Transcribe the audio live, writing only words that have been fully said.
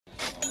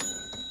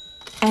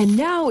And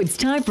now it's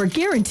time for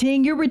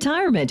Guaranteeing Your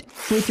Retirement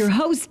with your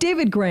host,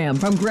 David Graham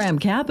from Graham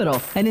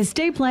Capital, an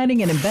estate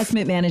planning and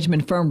investment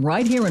management firm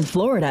right here in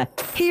Florida.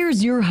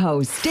 Here's your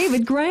host,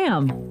 David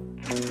Graham.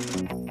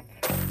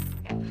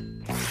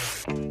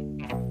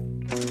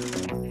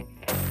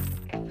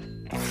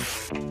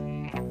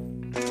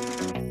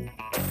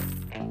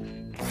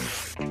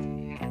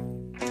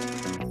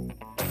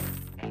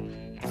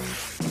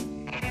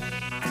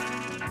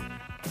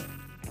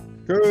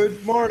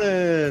 Good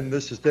morning.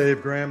 This is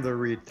Dave Graham, the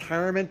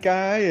retirement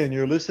guy, and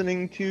you're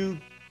listening to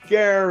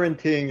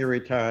Guaranteeing Your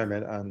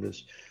Retirement on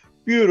this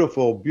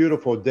beautiful,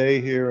 beautiful day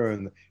here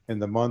in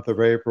the month of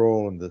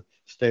April in the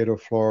state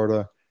of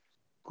Florida.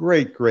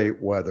 Great,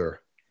 great weather.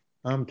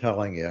 I'm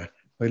telling you.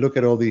 We look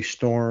at all these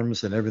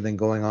storms and everything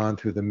going on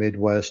through the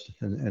Midwest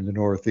and the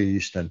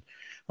Northeast, and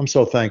I'm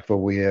so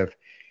thankful we have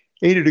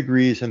 80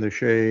 degrees in the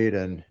shade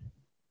and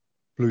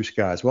blue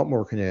skies. What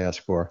more can you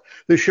ask for?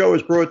 This show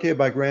is brought to you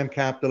by Graham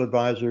Capital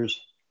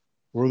Advisors.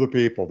 We're the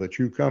people that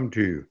you come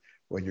to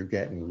when you're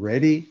getting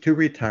ready to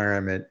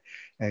retirement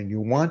and you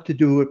want to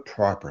do it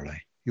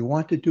properly. You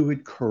want to do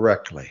it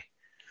correctly.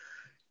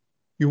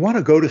 You want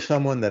to go to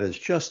someone that is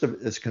just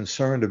as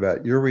concerned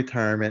about your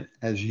retirement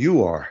as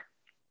you are.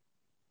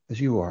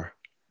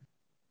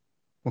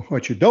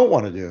 What you don't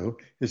want to do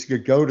is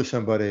go to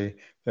somebody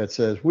that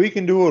says, we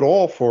can do it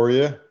all for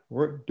you.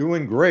 We're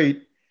doing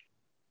great.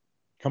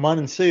 Come on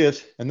and see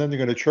us, and then they're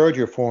going to charge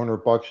you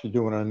 $400 to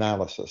do an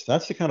analysis.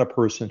 That's the kind of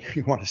person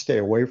you want to stay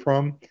away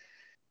from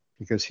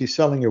because he's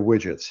selling you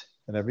widgets.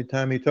 And every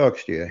time he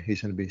talks to you,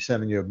 he's going to be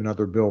sending you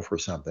another bill for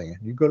something.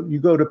 You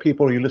go to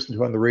people you listen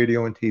to on the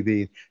radio and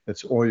TV,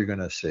 that's all you're going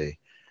to see.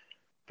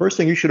 First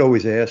thing you should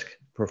always ask a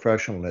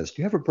professional is,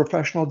 do you have a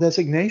professional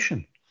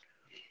designation?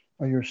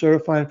 Are you a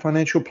certified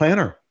financial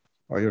planner?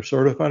 Are you a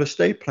certified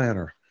estate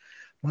planner?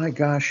 My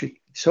gosh, it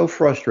so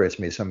frustrates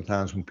me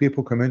sometimes when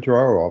people come into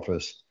our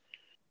office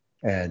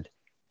and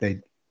they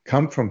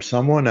come from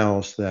someone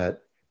else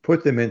that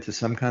put them into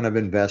some kind of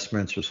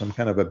investments or some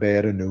kind of a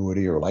bad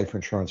annuity or life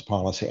insurance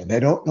policy, and they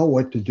don't know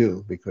what to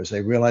do because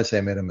they realize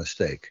they made a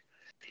mistake.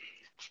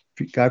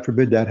 God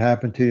forbid that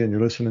happened to you and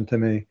you're listening to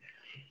me,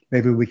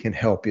 maybe we can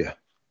help you.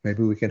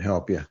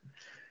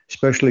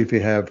 Especially if you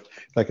have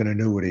like an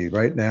annuity.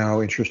 Right now,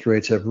 interest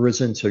rates have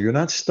risen, so you're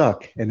not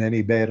stuck in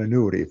any bad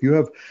annuity. If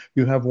you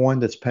have one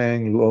that's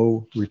paying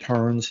low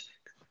returns,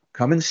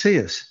 come and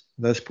see us.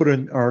 Let's put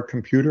in our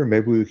computer.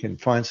 Maybe we can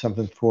find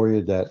something for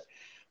you that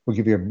will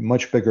give you a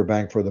much bigger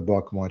bang for the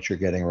buck than what you're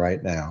getting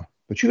right now.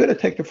 But you got to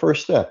take the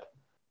first step.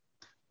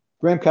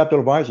 Graham Capital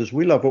Advisors,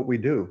 we love what we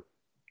do.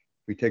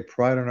 We take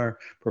pride in our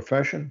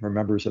profession. We're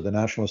members of the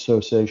National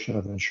Association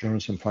of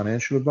Insurance and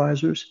Financial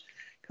Advisors.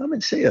 Come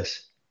and see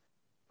us.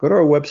 Go to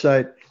our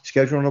website,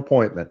 schedule an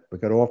appointment.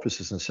 We've got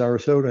offices in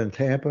Sarasota and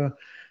Tampa.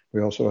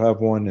 We also have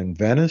one in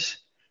Venice.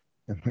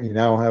 And we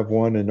now have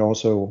one in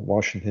also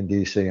Washington,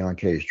 D.C. on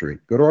K Street.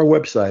 Go to our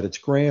website. It's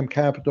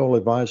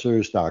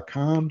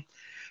grahamcapitaladvisors.com.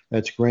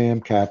 That's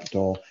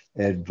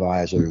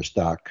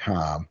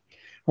grahamcapitaladvisors.com.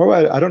 All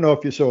right. I don't know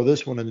if you saw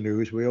this one in the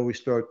news. We always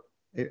start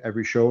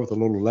every show with a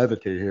little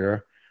levity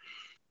here.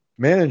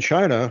 Man in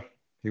China,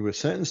 he was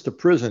sentenced to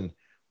prison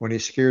when he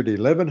scared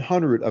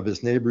 1,100 of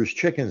his neighbor's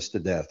chickens to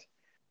death.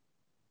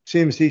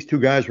 Seems these two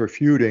guys were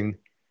feuding,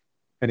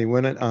 and he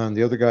went on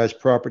the other guy's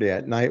property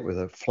at night with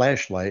a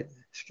flashlight,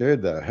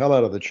 scared the hell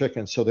out of the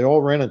chickens. So they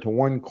all ran into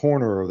one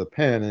corner of the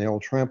pen and they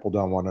all trampled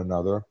on one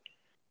another.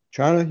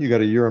 China, you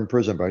got a year in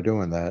prison by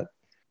doing that.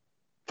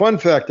 Fun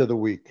fact of the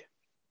week.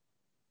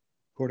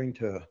 According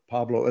to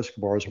Pablo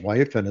Escobar's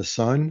wife and his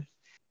son,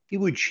 he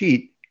would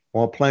cheat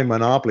while playing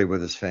Monopoly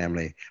with his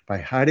family by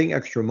hiding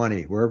extra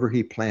money wherever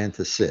he planned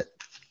to sit.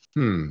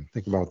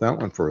 Think about that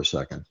one for a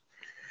second.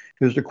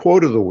 Here's the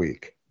quote of the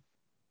week.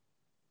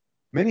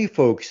 Many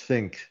folks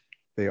think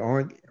they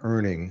aren't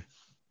earning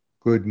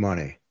good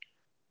money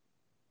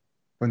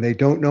when they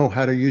don't know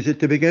how to use it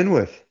to begin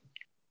with.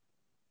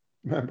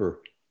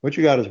 Remember, what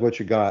you got is what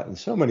you got. And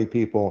so many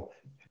people,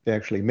 they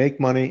actually make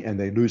money and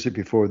they lose it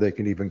before they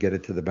can even get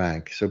it to the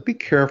bank. So be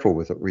careful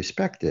with it.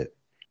 Respect it.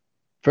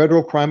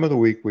 Federal crime of the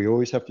week. We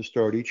always have to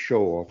start each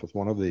show off with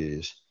one of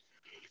these.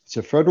 It's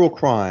a federal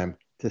crime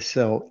to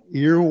sell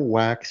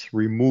earwax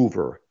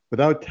remover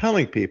without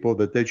telling people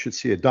that they should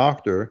see a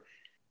doctor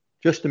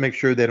just to make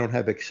sure they don't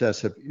have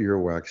excessive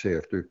earwax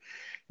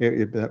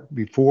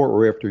before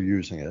or after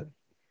using it.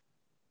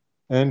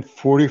 And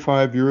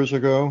 45 years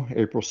ago,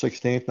 April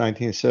 16th,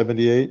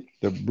 1978,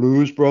 the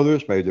Blues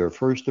Brothers made their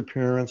first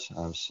appearance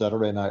on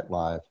Saturday Night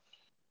Live.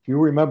 If you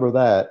remember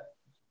that,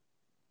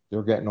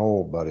 you're getting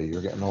old, buddy.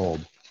 You're getting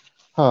old.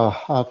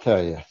 I'll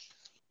tell you.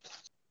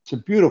 It's a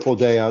beautiful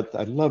day out.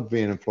 I love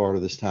being in Florida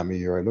this time of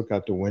year. I look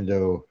out the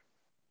window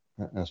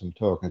as I'm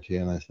talking to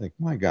you, and I think,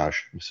 my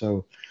gosh, I'm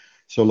so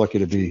lucky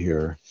to be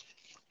here.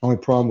 Only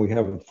problem we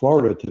have in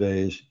Florida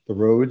today is the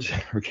roads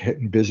are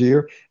getting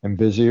busier and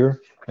busier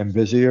and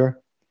busier.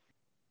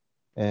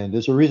 And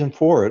there's a reason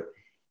for it.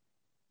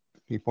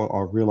 People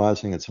are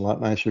realizing it's a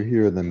lot nicer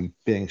here than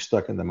being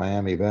stuck in the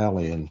Miami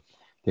Valley in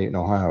Dayton,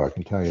 Ohio. I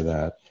can tell you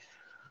that.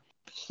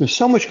 There's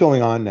so much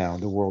going on now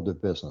in the world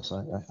of business.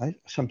 I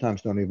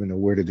sometimes don't even know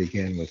where to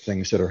begin with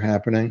things that are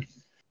happening.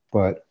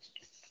 But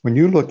when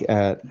you look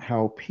at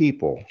how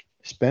people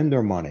spend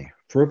their money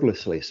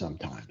frivolously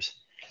sometimes,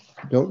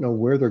 don't know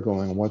where they're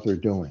going and what they're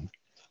doing.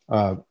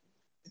 Uh,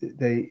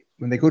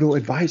 when they go to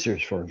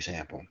advisors, for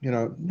example,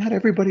 not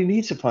everybody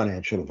needs a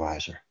financial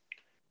advisor.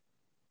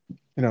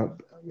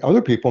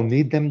 Other people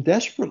need them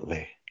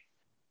desperately,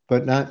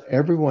 but not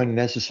everyone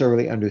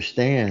necessarily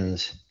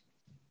understands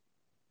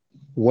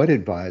what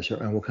advisor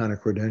and what kind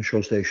of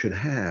credentials they should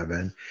have.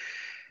 And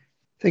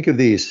think of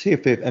these, see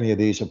if any of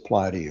these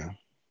apply to you.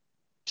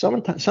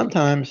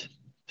 Sometimes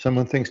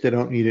someone thinks they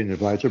don't need an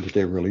advisor, but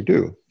they really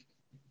do.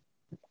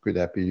 Could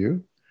that be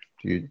you?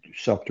 Do you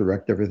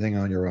self-direct everything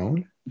on your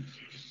own?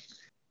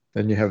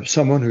 Then you have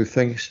someone who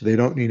thinks they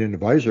don't need an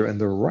advisor, and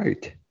they're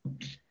right.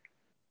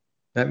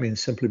 That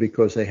means simply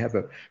because they have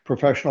a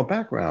professional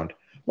background.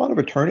 A lot of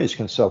attorneys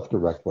can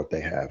self-direct what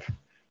they have.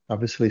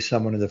 Obviously,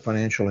 someone in the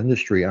financial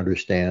industry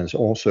understands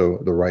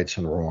also the rights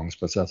and wrongs,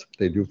 but that's what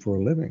they do for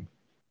a living.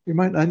 You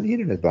might not need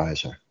an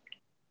advisor.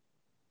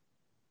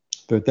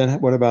 But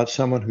then what about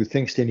someone who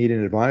thinks they need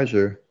an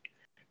advisor,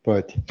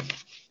 but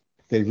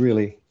they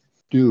really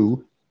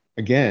do?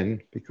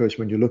 Again, because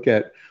when you look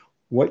at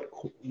what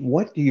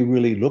do you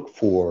really look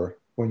for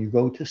when you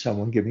go to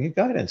someone giving you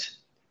guidance?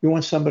 You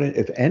want somebody,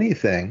 if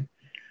anything,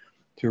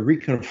 to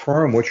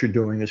reconfirm what you're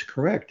doing is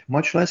correct,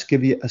 much less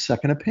give you a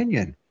second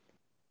opinion.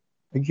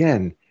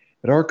 Again,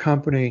 at our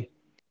company,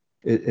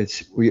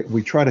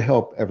 we try to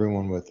help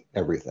everyone with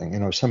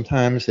everything.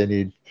 Sometimes they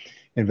need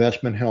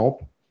investment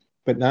help,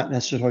 but not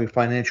necessarily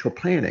financial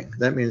planning.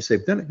 That means they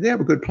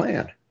have a good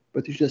plan,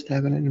 but they just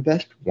haven't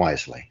invested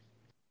wisely.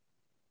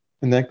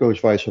 And that goes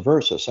vice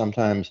versa.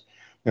 Sometimes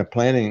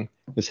planning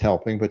is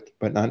helping,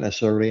 but not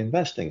necessarily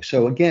investing.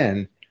 So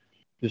again,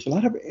 there's a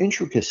lot of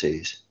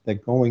intricacies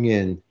that going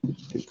in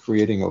to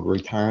creating a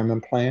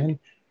retirement plan.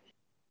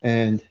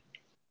 And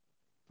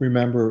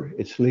remember,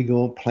 it's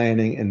legal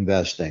planning,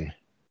 investing.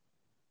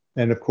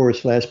 And of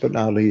course, last but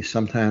not least,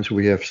 sometimes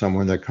we have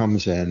someone that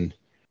comes in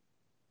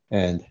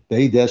and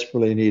they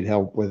desperately need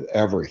help with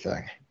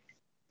everything.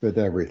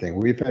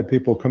 We've had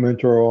people come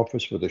into our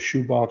office with a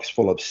shoebox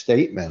full of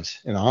statements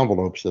and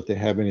envelopes that they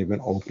haven't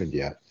even opened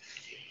yet.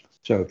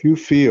 So if you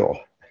feel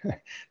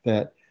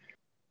that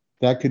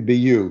could be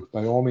you,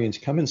 by all means,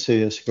 come and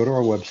see us. Go to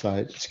our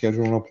website,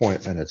 schedule an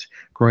appointment. It's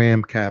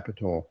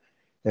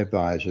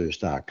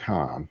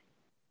grahamcapitaladvisors.com.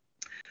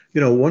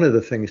 One of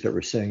the things that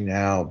we're seeing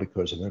now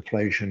because of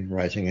inflation,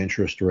 rising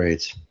interest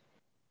rates,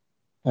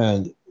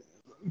 and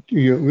do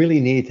you really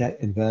need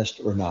to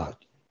invest or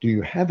not? Do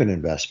you have an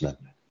investment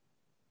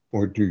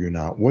or do you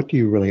not? What do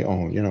you really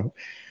own?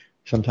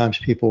 Sometimes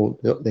people,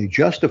 they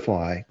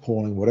justify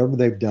calling whatever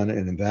they've done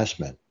an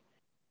investment,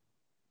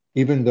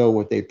 even though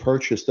what they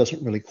purchased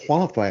doesn't really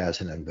qualify as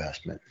an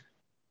investment.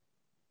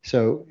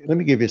 So let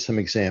me give you some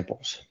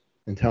examples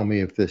and tell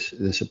me if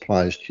this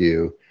applies to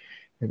you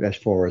as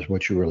far as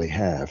what you really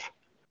have.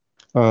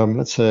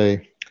 Let's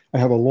say I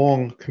have a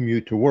long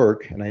commute to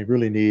work and I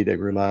really need a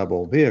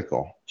reliable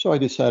vehicle. So I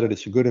decided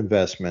it's a good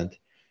investment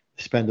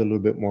to spend a little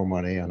bit more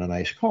money on a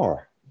nice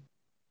car.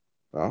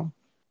 Well,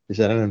 is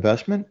that an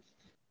investment?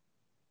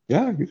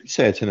 Yeah, you could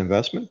say it's an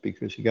investment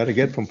because you got to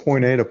get from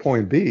point A to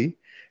point B.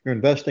 You're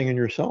investing in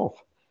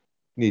yourself.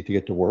 You need to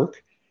get to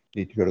work.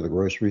 You need to go to the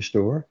grocery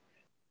store.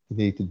 You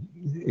need to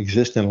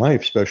exist in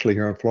life, especially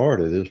here in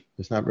Florida.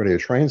 There's not really a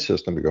train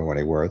system to go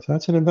anywhere.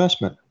 That's an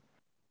investment.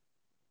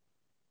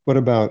 What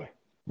about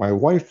my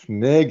wife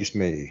nags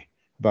me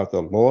about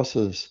the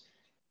losses,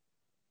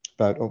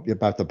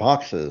 about the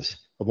boxes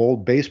of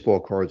old baseball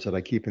cards that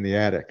I keep in the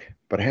attic,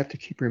 but I have to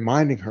keep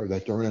reminding her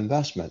that they're an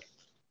investment.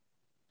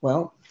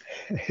 Well,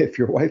 if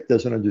your wife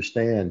doesn't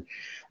understand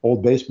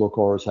old baseball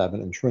cards have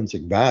an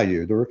intrinsic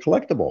value, they're a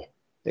collectible.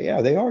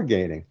 Yeah, they are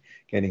gaining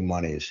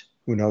monies.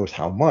 Who knows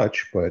how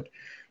much, but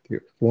the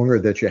longer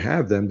that you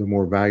have them, the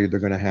more value they're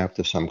going to have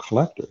to some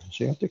collector.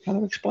 So you have to kind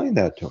of explain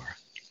that to her.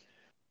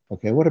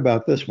 Okay, what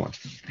about this one?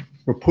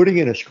 We're putting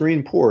in a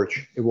screen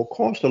porch. It will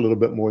cost a little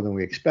bit more than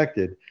we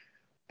expected,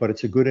 but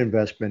it's a good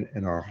investment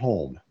in our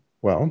home.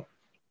 Well,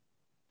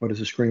 what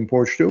does a screen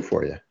porch do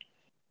for you?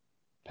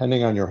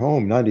 Depending on your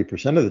home,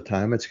 90% of the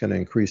time, it's going to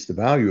increase the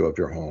value of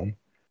your home.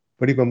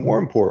 But even more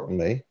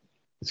importantly,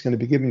 it's going to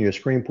be giving you a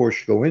screen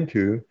porch to go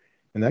into,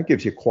 and that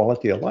gives you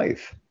quality of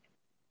life.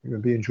 You're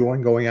going to be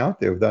enjoying going out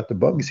there without the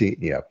bugs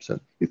eating you up.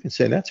 So you can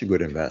say that's a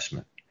good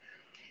investment.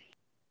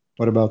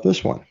 What about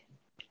this one?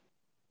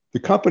 The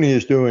company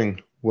is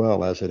doing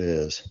well as it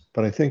is,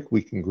 but I think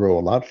we can grow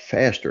a lot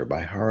faster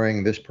by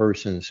hiring this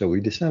person. So we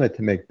decided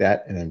to make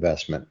that an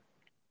investment.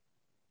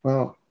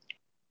 Well,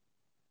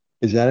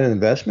 is that an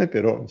investment?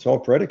 It's all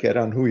predicated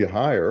on who you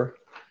hire.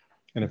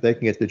 And if they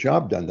can get the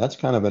job done, that's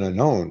kind of an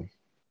unknown.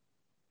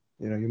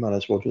 You might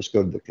as well just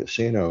go to the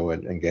casino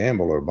and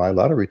gamble or buy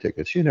lottery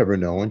tickets. You never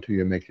know until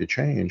you make the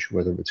change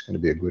whether it's going to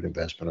be a good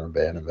investment or a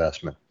bad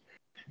investment.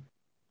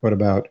 What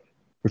about,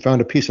 we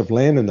found a piece of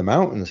land in the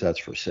mountains that's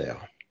for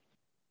sale.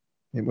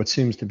 at what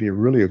seems to be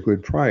really a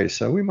good price.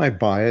 So we might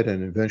buy it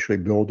and eventually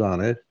build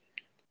on it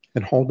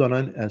and hold on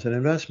it as an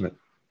investment.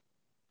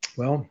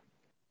 Well,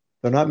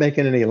 they're not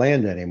making any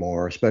land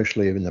anymore,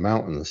 especially in the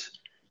mountains.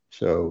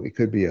 So it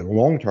could be a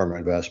long-term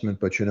investment,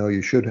 but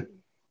you should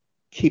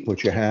keep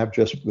what you have.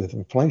 Just with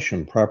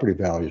inflation, property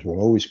values will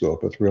always go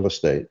up with real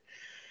estate.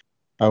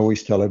 I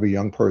always tell every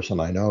young person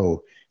I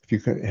know, if you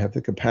can have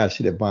the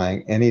capacity of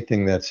buying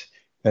anything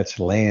that's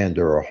land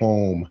or a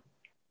home,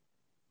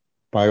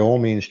 by all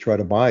means try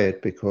to buy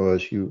it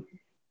because you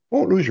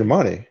won't lose your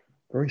money.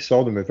 Very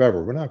seldom, if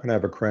ever. We're not going to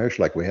have a crash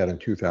like we had in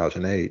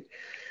 2008.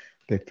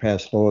 They've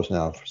passed laws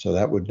now, so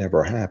that would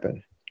never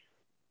happen.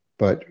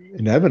 But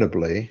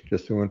inevitably,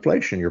 just through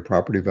inflation, your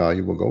property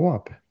value will go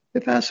up.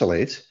 It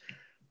vacillates,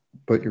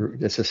 but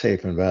it's a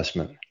safe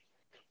investment.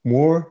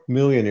 More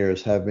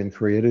millionaires have been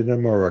created in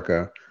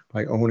America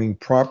by owning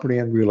property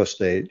and real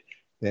estate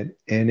than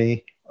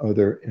any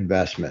other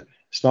investment.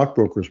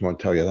 Stockbrokers won't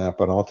tell you that,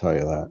 but I'll tell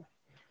you that.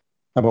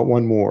 How about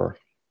one more?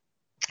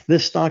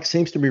 This stock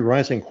seems to be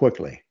rising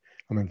quickly.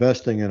 I'm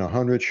investing in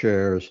 100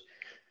 shares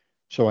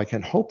so I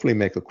can hopefully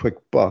make a quick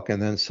buck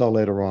and then sell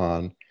later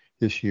on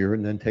this year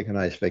and then take a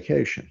nice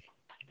vacation.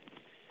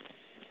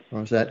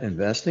 Well, is that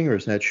investing or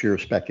is that sheer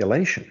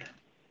speculation?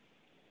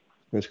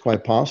 Because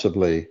quite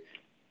possibly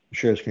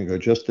shares can go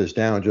just as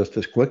down just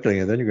as quickly,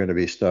 and then you're going to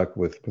be stuck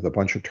with a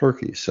bunch of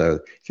turkeys. So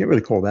you can't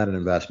really call that an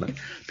investment.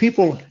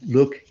 People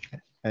look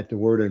at the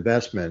word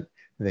investment,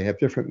 and they have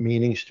different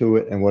meanings to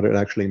it and what it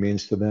actually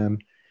means to them.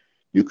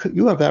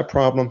 You have that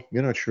problem.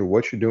 You're not sure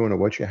what you're doing or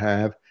what you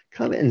have.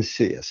 Come in and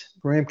see us.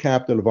 Graham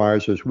Capital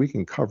Advisors, we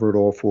can cover it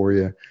all for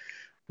you.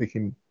 We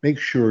can make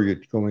sure you're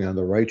going on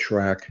the right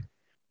track,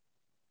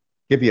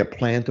 give you a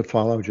plan to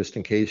follow just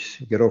in case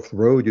you get off the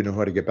road, you know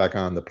how to get back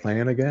on the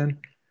plan again.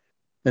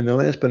 And then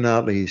last but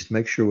not least,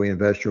 make sure we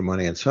invest your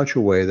money in such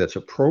a way that's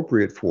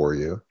appropriate for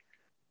you.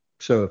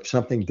 So if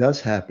something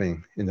does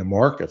happen in the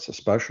markets,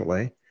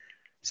 especially,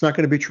 it's not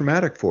going to be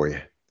traumatic for you.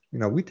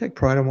 We take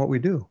pride in what we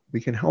do.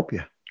 We can help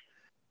you.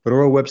 Go to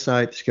our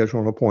website,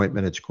 schedule an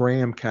appointment. It's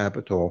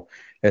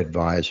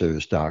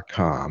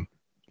grahamcapitaladvisors.com.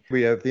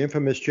 We have the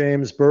infamous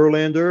James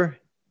Berlander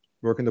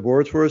working the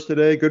boards for us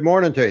today. Good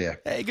morning to you.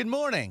 Hey, good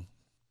morning.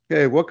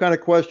 Okay, what kind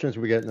of questions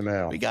we get in the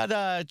mail? We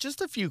got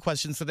just a few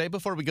questions today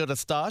before we go to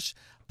Stosh.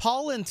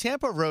 Paul in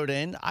Tampa wrote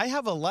in, I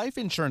have a life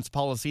insurance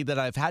policy that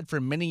I've had for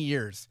many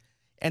years,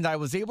 and I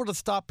was able to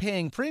stop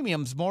paying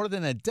premiums more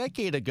than a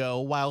decade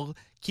ago while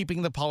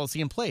keeping the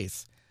policy in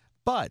place.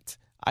 But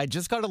I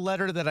just got a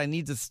letter that I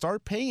need to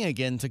start paying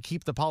again to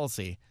keep the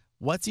policy.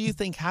 What do you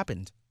think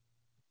happened?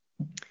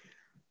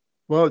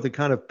 Well, the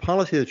kind of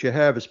policy that you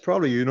have is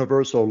probably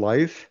universal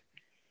life.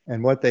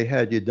 And what they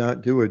had you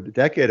do a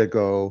decade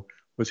ago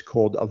was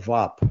called a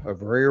VOP, a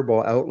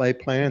variable outlay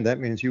plan. That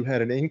means you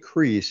had an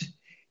increase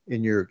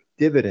in your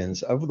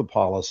dividends of the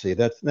policy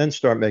that then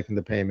start making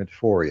the payment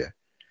for you.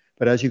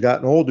 But as you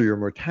gotten older, your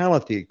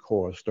mortality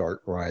costs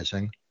start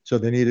rising. So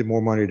they needed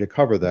more money to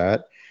cover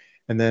that.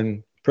 And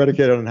then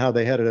predicated on how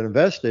they had it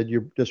invested,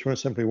 you just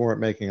simply weren't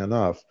making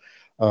enough.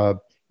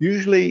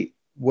 Usually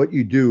what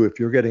you do if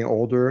you're getting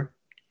older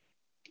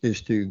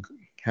is to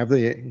have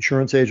the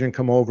insurance agent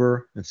come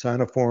over and sign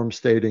a form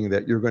stating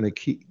that you're going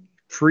to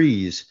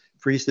freeze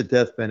the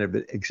death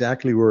benefit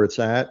exactly where it's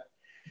at.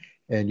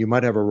 And you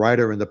might have a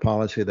rider in the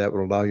policy that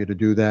will allow you to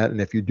do that.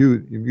 And if you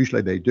do,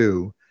 usually they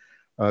do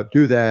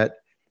that,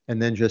 and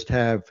then just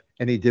have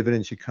any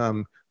dividends you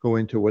go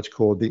into what's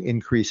called the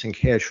increase in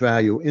cash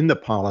value in the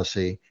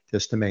policy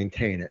just to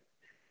maintain it.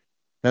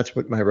 That's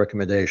what my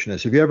recommendation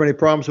is. If you have any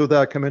problems with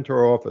that, come into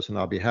our office and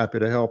I'll be happy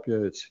to help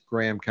you. It's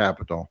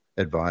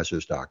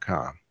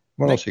grahamcapitaladvisors.com.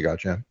 What else you got,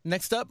 Jim?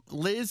 Next up,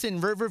 Liz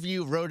in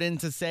Riverview wrote in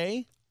to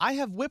say, I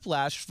have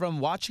whiplash from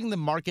watching the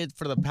market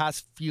for the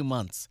past few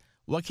months.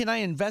 What can I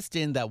invest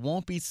in that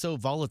won't be so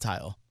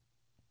volatile?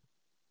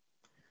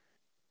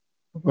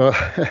 Well,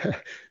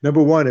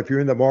 number one, if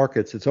you're in the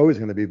markets, it's always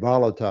going to be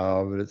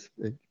volatile.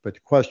 But the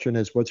question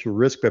is, what's your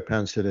risk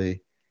propensity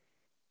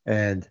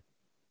and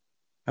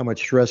how much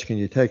stress can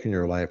you take in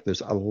your life? There's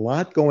a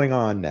lot going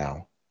on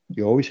now.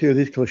 You always hear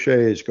these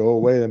cliches, go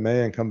away in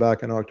May and come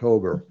back in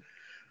October.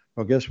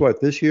 Well, guess what?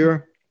 This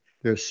year,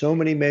 there's so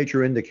many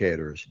major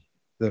indicators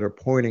that are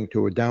pointing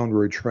to a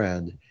downward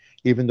trend,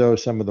 even though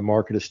some of the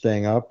market is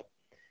staying up.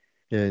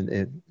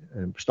 In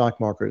stock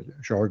market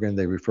jargon,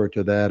 they refer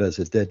to that as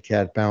a dead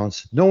cat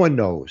bounce. No one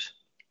knows.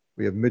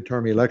 We have a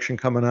midterm election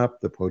coming up,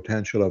 the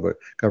potential of a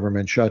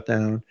government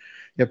shutdown.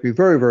 You have to be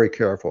very, very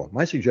careful.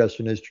 My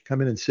suggestion is to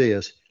come in and see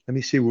us.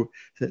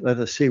 Let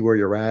us see where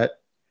you're at.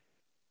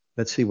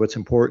 Let's see what's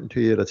important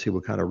to you. Let's see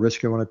what kind of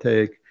risk you want to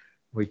take.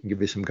 We can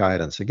give you some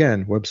guidance.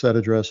 Again, website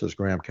address is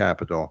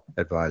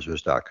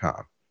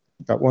grahamcapitaladvisors.com.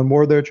 Got one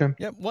more there, Jim?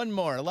 Yep, one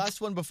more.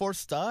 Last one before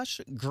Stosh.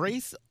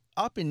 Grace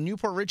up in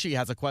Newport Richie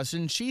has a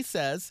question. She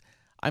says,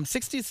 I'm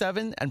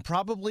 67 and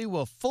probably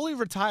will fully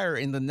retire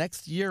in the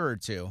next year or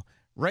two.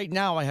 Right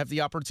now, I have the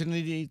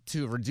opportunity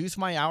to reduce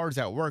my hours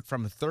at work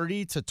from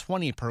 30 to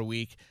 20 per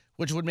week,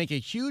 which would make a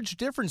huge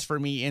difference for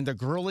me in the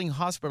grueling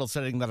hospital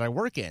setting that I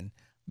work in.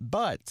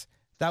 But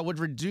that would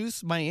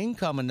reduce my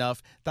income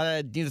enough that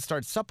I'd need to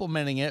start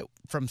supplementing it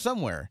from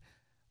somewhere.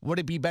 Would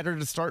it be better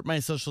to start my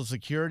Social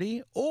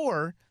Security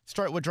or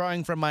start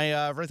withdrawing from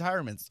my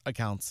retirement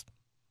accounts?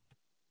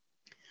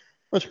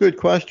 That's a good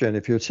question.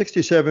 If you're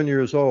 67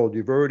 years old,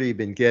 you've already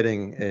been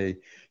getting an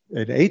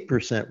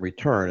 8%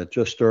 return. It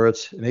just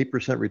starts an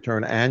 8%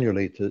 return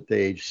annually to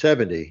age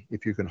 70.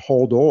 If you can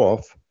hold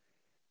off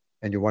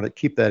and you want to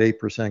keep that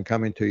 8%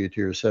 coming to you to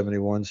your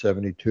 71,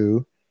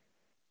 72,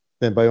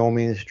 then by all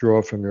means draw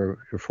from your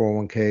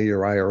 401k,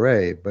 your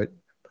IRA. But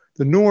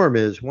the norm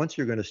is once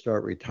you're going to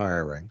start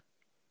retiring,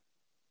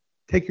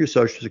 take your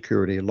Social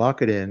Security,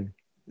 lock it in.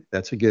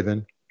 That's a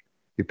given.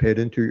 You paid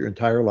into your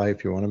entire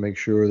life. You want to make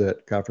sure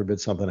that, God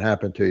forbid, something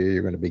happened to you,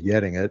 you're going to be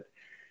getting it.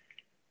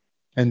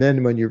 And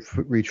then when you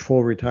reach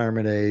full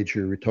retirement age,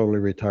 you're totally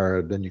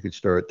retired, then you could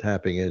start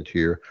tapping into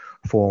your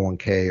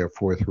 401k or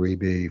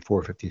 403b,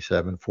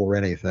 457, for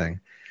anything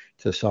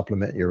to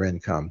supplement your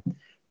income.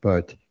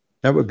 But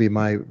that would be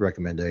my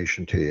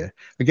recommendation to you.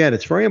 Again,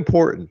 it's very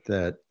important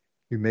that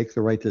you make the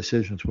right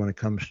decisions when it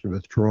comes to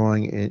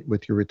withdrawing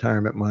with your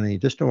retirement money. You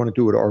just don't want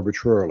to do it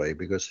arbitrarily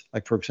because,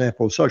 like, for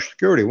example, Social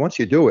Security, once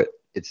you do it,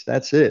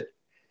 that's it.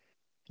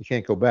 You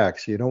can't go back.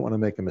 So you don't want to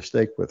make a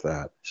mistake with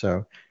that.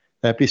 So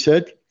that being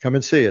said, come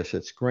and see us.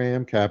 It's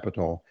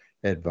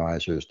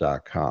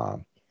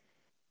GrahamCapitalAdvisors.com.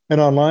 And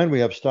online, we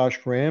have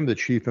Stosh Graham, the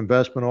Chief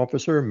Investment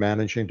Officer,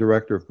 Managing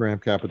Director of Graham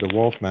Capital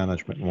Wealth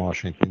Management in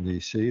Washington,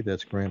 D.C.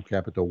 That's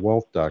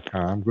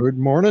GrahamCapitalWealth.com. Good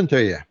morning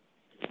to you.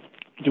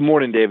 Good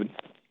morning, David.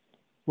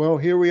 Well,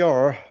 here we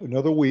are,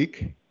 another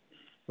week,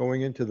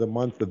 going into the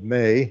month of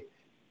May.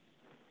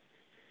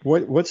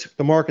 What's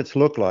the markets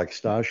look like,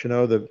 Stosh? You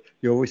know,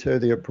 you always say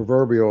the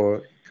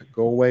proverbial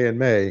go away in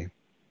May.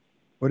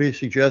 What are you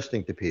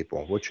suggesting to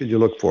people? What should you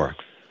look for?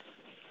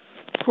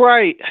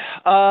 Right.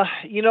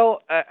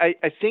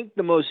 I think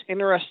the most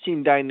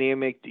interesting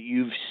dynamic that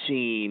you've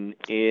seen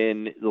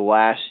in the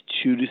last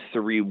 2 to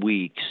 3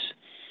 weeks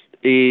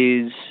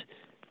is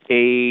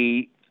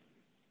a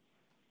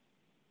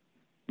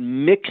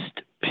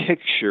mixed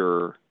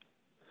picture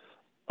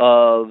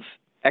of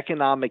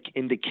economic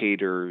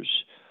indicators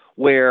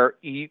where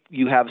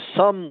you have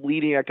some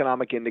leading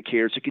economic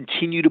indicators that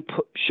continue to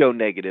show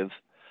negative.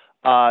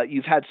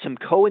 You've had some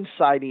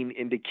coinciding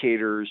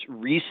indicators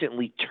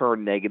recently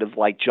turn negative,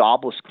 like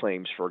jobless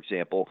claims, for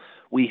example.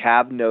 We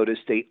have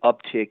noticed an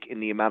uptick in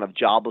the amount of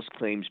jobless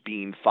claims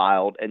being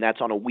filed, and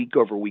that's on a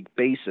week-over-week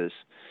basis.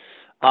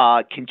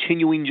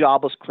 Continuing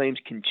jobless claims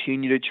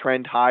continue to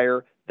trend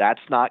higher.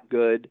 That's not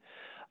good.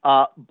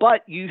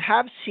 But you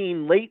have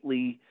seen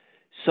lately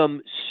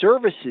some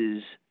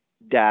services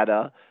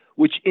data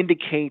which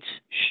indicates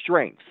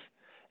strength.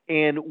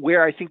 And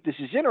where I think this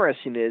is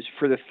interesting is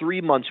for the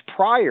 3 months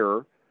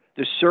prior,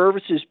 the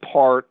services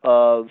part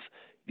of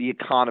the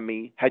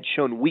economy had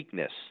shown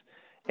weakness.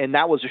 And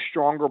that was a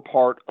stronger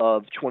part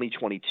of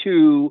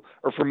 2022,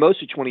 or for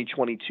most of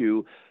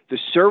 2022, the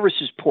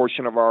services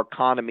portion of our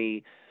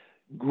economy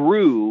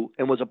grew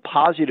and was a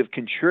positive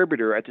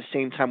contributor at the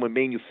same time when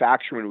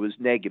manufacturing was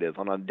negative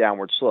on a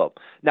downward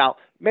slope. Now,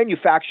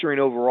 manufacturing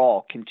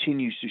overall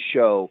continues to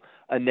show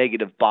a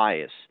negative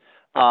bias.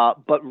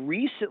 But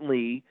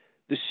recently,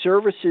 the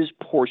services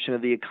portion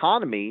of the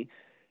economy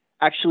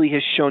actually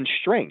has shown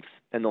strength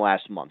in the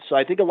last month. So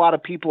I think a lot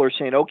of people are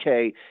saying,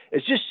 okay,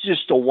 is this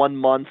just a 1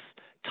 month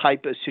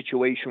type of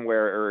situation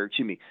where,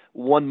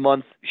 1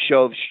 month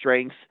show of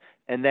strength,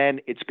 and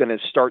then it's going to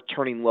start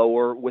turning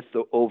lower with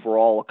the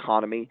overall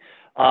economy.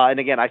 And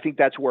again, I think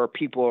that's where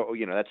people are,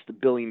 that's the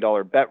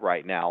billion-dollar bet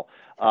right now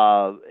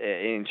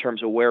in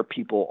terms of where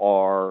people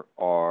are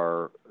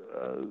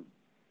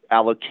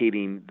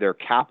allocating their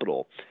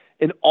capital.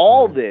 And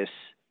all this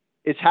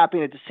is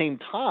happening at the same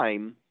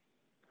time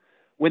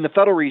when the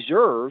Federal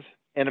Reserve,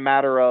 in a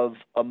matter of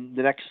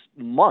the next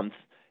month,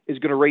 is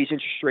going to raise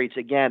interest rates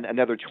again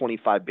another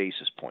 25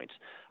 basis points.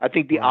 I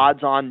think the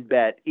odds-on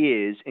bet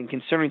is, and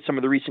considering some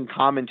of the recent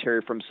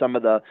commentary from some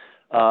of the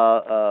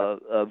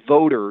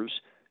voters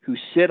who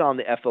sit on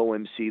the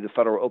FOMC, the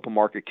Federal Open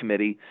Market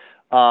Committee,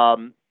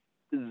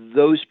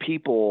 those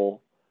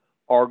people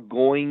are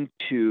going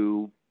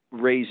to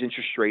raise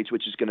interest rates,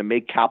 which is going to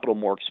make capital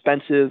more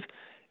expensive.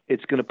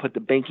 It's going to put the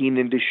banking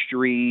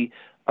industry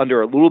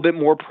under a little bit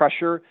more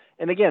pressure.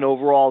 And again,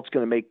 overall, it's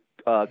going to make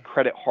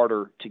credit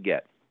harder to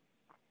get.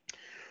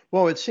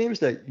 Well, it seems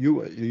that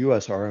the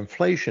U.S., our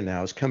inflation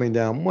now is coming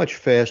down much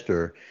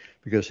faster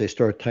because they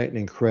start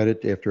tightening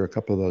credit after a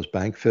couple of those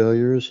bank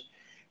failures.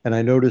 And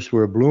I noticed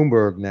where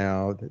Bloomberg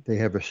now, they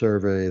have a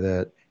survey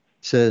that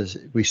says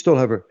we still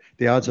have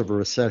the odds of a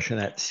recession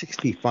at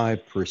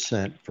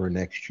 65% for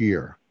next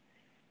year.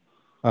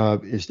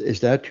 Is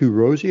that too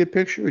rosy a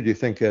picture, or do you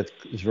think that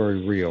is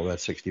very real, that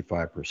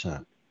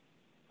 65%?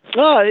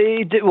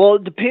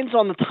 It depends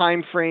on the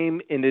time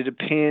frame, and it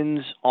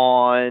depends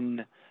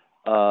on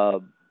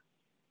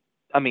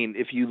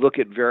if you look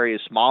at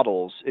various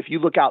models, if you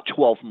look out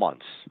 12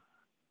 months,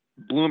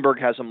 Bloomberg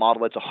has a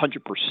model that's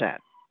 100%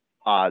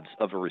 odds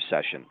of a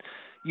recession.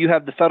 You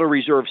have the Federal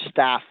Reserve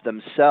staff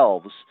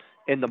themselves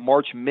and the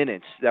March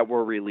minutes that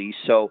were released.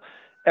 So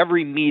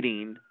every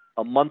meeting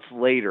a month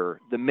later,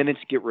 the minutes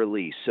get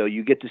released. So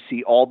you get to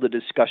see all the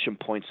discussion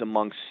points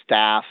amongst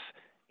staff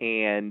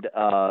and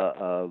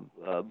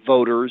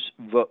voters,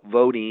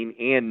 voting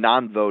and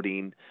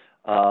non-voting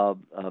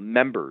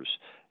members.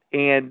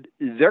 And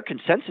their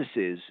consensus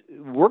is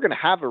we're going to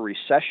have a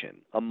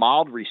recession, a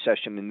mild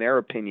recession in their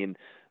opinion,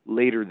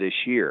 later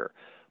this year.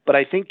 But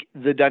I think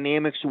the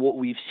dynamics of what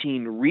we've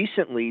seen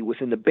recently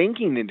within the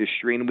banking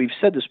industry, and we've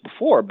said this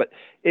before, but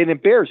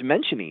it bears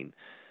mentioning,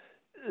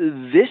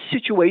 this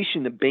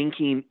situation the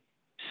banking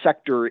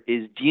sector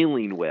is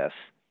dealing with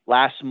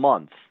last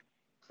month,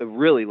 but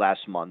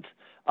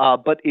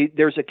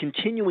there's a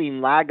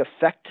continuing lag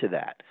effect to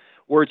that,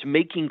 where it's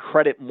making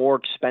credit more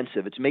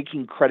expensive. It's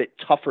making credit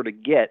tougher to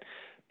get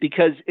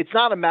because it's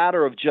not a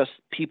matter of just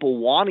people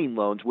wanting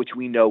loans, which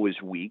we know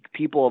is weak.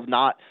 People have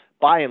not,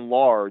 by and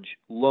large,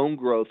 loan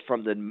growth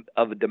from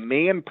of a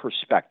demand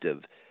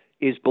perspective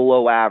is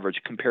below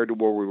average compared to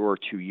where we were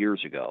 2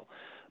 years ago.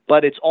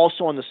 But it's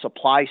also on the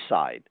supply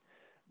side.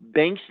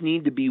 Banks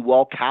need to be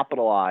well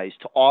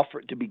capitalized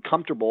to be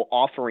comfortable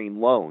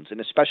offering loans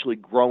and especially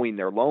growing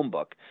their loan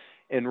book.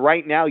 And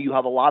right now you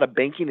have a lot of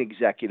banking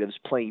executives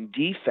playing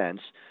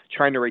defense,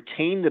 trying to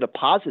retain the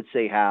deposits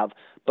they have,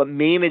 but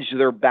manage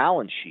their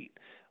balance sheet.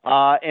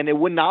 And it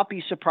would not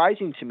be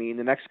surprising to me in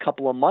the next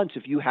couple of months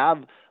if you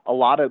have a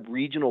lot of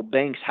regional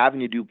banks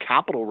having to do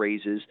capital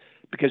raises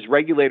because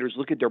regulators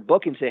look at their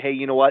book and say, hey,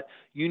 you know what?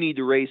 You need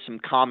to raise some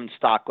common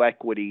stock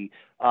equity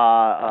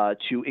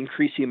to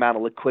increase the amount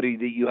of liquidity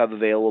that you have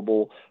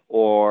available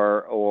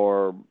or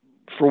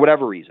for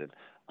whatever reason,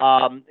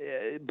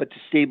 but to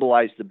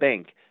stabilize the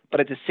bank. But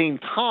at the same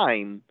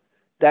time,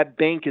 that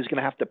bank is going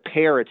to have to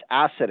pair its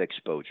asset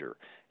exposure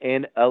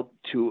and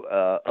to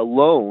a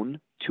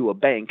loan to a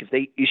bank. If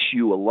they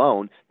issue a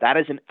loan, that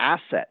is an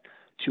asset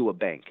to a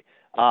bank.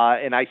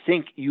 And I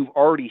think you've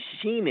already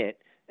seen it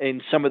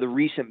in some of the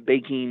recent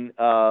banking,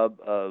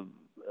 the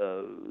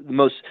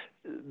most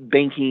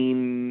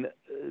banking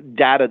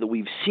data that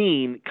we've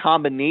seen,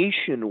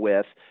 combination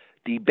with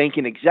the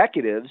banking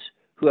executives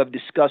who have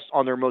discussed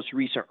on their most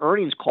recent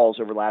earnings calls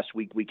over the last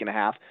week and a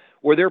half,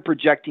 where they're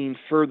projecting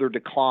further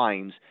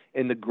declines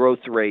in the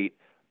growth rate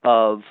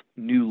of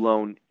new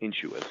loan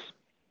issuance.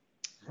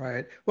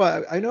 Right.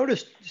 Well, I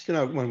noticed,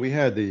 when we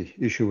had the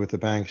issue with the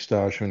bank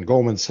stuff, and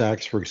Goldman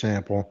Sachs, for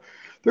example,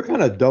 they're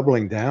kind of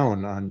doubling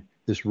down on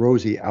this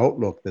rosy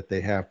outlook that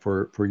they have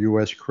for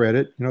U.S.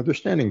 credit. They're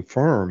standing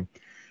firm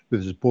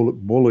with this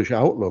bullish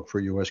outlook for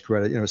U.S.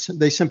 credit.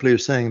 They simply are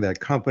saying that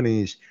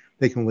companies,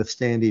 they can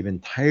withstand even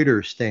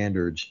tighter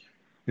standards,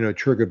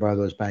 triggered by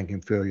those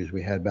banking failures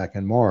we had back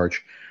in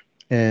March.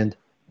 And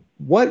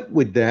what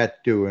would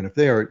that do? And if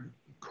they are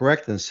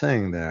correct in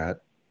saying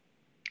that,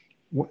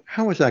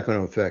 how is that going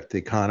to affect the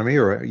economy?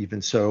 Or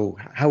even so,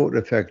 how would it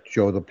affect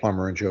Joe the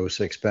plumber and Joe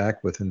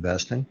Sixpack with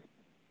investing?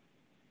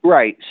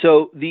 Right.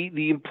 So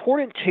the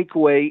important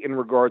takeaway in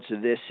regards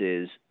to this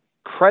is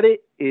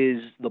credit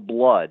is the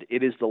blood.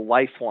 It is the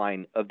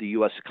lifeline of the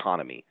U.S.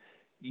 economy.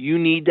 You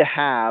need to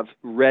have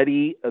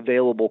ready,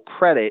 available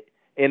credit,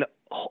 and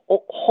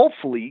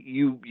hopefully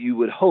you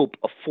would hope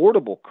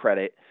affordable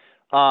credit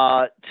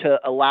to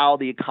allow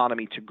the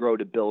economy to grow,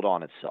 to build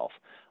on itself.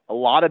 A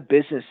lot of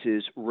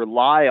businesses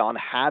rely on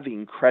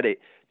having credit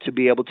to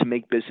be able to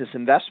make business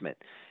investment.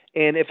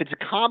 And if it's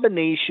a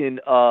combination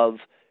of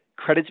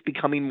credit's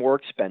becoming more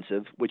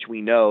expensive, which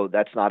we know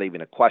that's not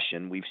even a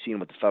question. We've seen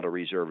what the Federal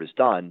Reserve has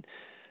done.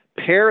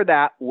 Pair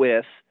that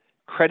with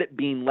credit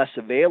being less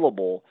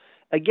available.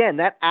 Again,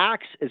 that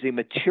acts as a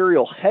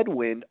material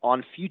headwind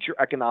on future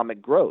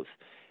economic growth.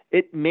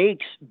 It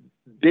makes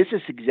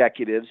business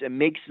executives and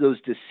makes those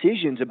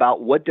decisions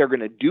about what they're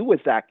going to do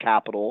with that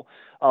capital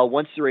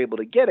once they're able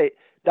to get it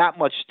that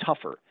much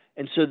tougher.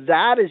 And so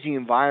that is the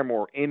environment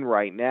we're in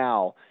right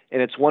now.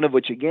 And it's one of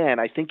which, again,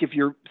 I think if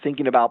you're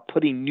thinking about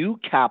putting new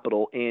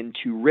capital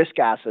into risk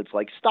assets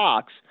like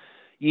stocks,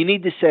 you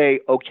need to say,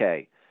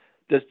 okay,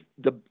 does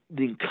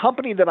the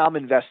company that I'm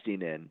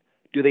investing in,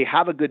 do they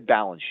have a good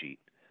balance sheet?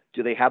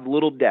 Do they have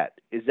little debt?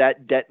 Is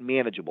that debt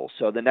manageable?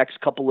 So the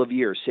next couple of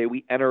years, say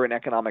we enter an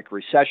economic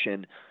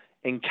recession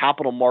and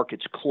capital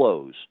markets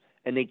close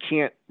and they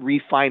can't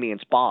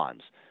refinance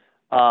bonds.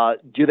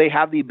 Do they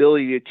have the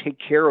ability to take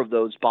care of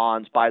those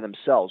bonds by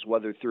themselves,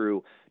 whether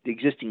through the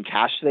existing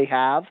cash they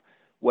have,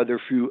 whether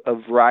through a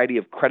variety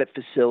of credit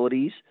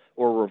facilities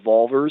or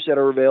revolvers that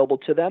are available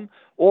to them,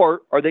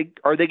 or are they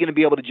going to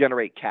be able to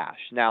generate cash?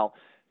 Now,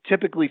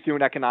 typically through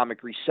an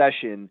economic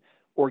recession,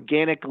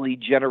 organically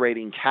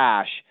generating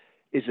cash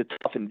is a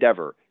tough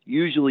endeavor.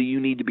 Usually you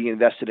need to be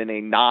invested in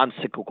a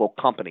non-cyclical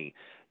company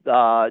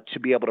to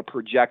be able to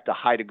project a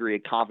high degree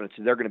of confidence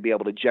that they're going to be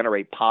able to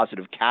generate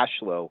positive cash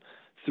flow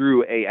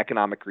through an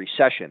economic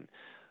recession.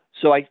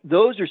 So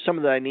those are some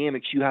of the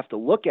dynamics you have to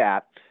look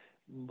at.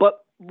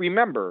 But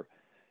remember,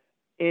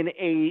 in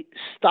a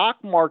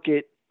stock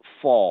market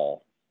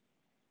fall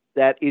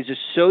that is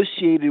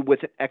associated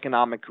with an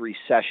economic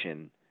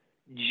recession,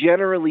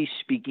 generally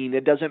speaking,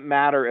 it doesn't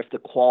matter if the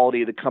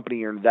quality of the company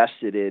you're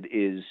invested in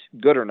is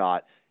good or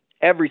not.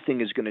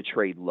 Everything is going to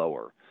trade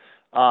lower.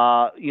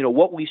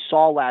 What we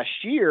saw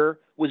last year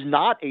was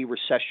not a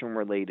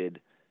recession-related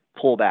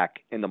pullback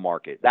in the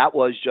market. That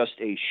was just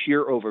a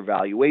sheer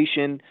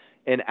overvaluation,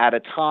 and at a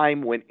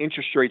time when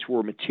interest rates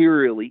were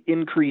materially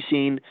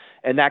increasing,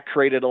 and that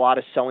created a lot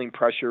of selling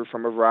pressure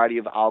from a variety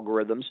of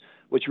algorithms,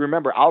 which,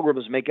 remember,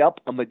 algorithms make up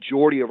a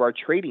majority of our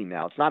trading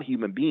now. It's not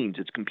human beings,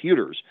 it's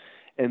computers.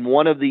 And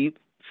one of the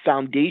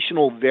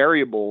foundational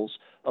variables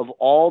of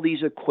all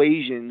these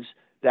equations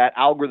that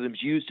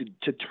algorithms use to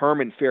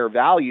determine fair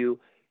value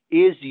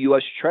is the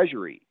U.S.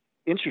 Treasury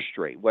interest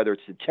rate, whether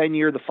it's the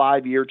 10-year, the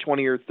 5-year,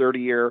 20-year,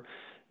 30-year.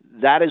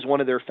 That is one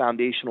of their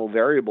foundational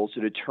variables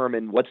to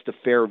determine what's the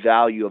fair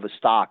value of a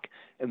stock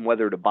and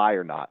whether to buy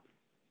or not.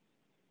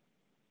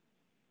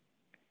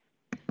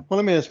 Well,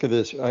 let me ask you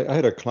this. I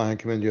had a client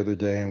come in the other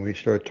day, and we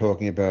started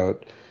talking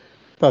about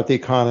the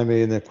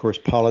economy and, of course,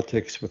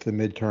 politics with the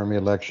midterm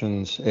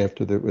elections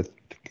with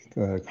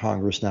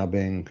Congress now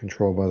being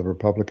controlled by the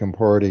Republican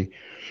Party.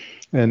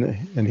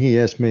 And he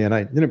asked me, and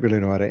I didn't really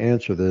know how to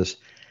answer this.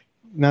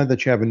 Now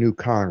that you have a new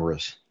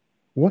Congress,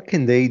 what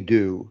can they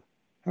do?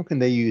 How can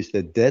they use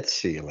the debt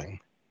ceiling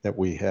that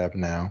we have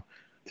now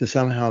to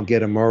somehow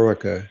get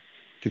America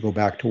to go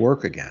back to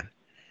work again?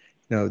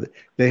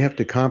 They have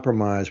to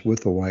compromise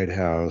with the White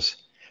House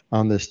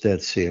on this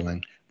debt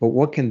ceiling, but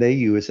what can they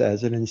use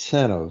as an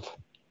incentive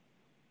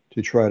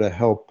to try to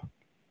help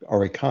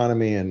our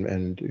economy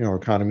and our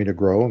economy to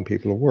grow and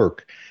people to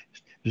work?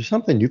 Is there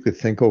something you could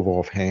think of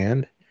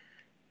offhand?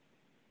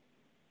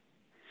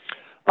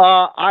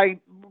 I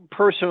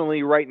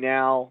personally, right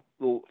now,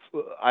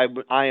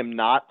 I am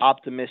not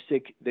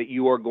optimistic that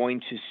you are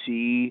going to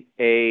see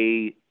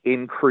a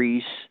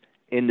increase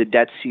in the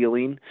debt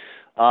ceiling.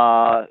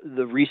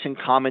 The recent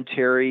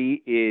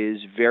commentary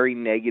is very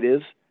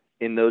negative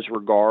in those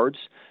regards.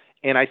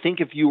 And I think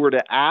if you were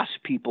to ask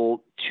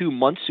people 2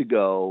 months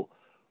ago,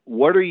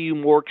 what are you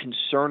more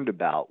concerned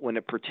about when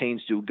it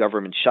pertains to a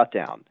government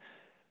shutdown?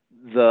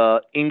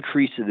 The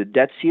increase of the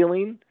debt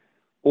ceiling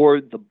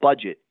or the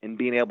budget and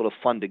being able to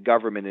fund the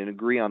government and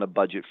agree on a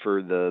budget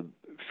for the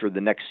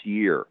next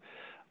year?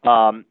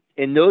 And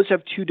those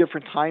have two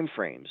different time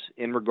frames.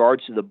 In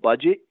regards to the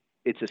budget,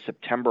 it's a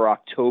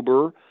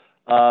September-October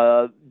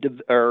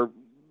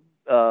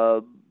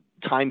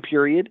time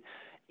period.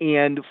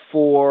 And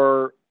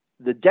for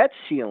the debt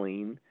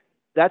ceiling,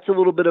 that's a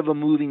little bit of a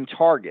moving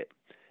target.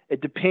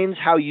 It depends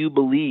how you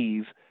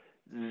believe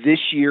this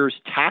year's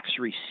tax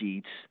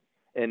receipts,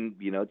 and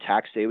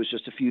tax day was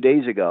just a few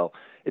days ago.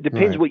 It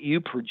depends what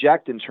you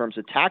project in terms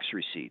of tax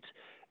receipts.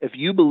 If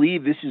you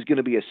believe this is going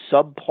to be a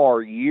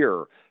subpar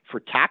year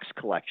for tax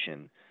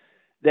collection,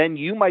 then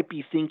you might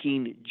be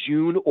thinking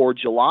June or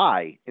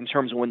July in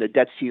terms of when the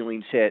debt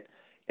ceilings hit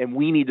and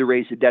we need to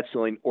raise the debt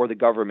ceiling or the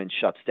government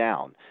shuts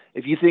down.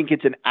 If you think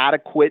it's an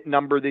adequate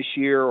number this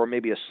year or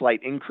maybe a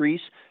slight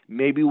increase,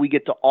 maybe we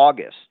get to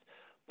August.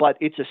 But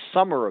it's a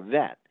summer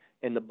event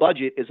and the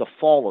budget is a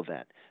fall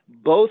event.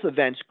 Both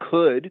events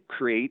could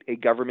create a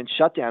government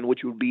shutdown,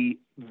 which would be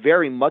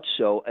very much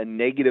so a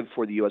negative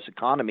for the U.S.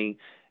 economy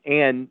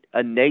and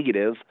a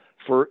negative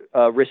for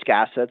risk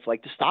assets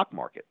like the stock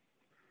market.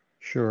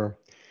 Sure.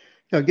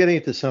 Now, getting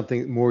into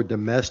something more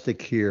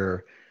domestic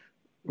here,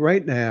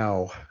 right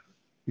now,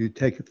 you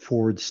take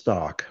Ford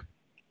stock.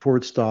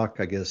 Ford stock,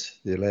 I guess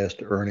the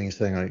last earnings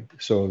thing I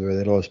saw,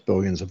 they lost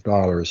billions of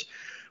dollars.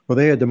 Well,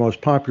 they had the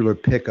most popular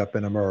pickup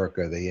in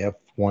America, the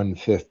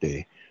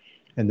F-150.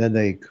 And then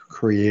they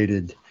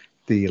created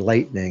the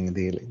Lightning,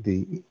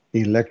 the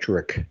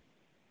electric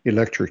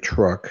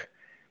truck.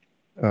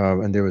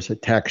 And there was a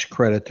tax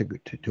credit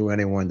to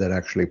anyone that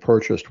actually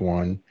purchased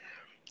one.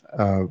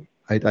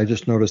 I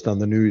just noticed on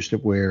the news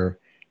that where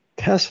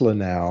Tesla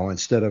now,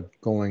 instead of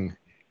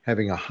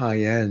having a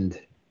high-end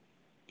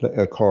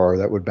car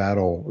that would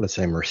battle, let's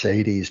say,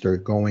 Mercedes, they're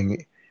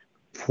going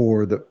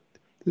for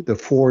the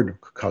Ford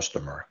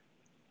customer,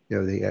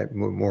 the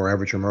more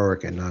average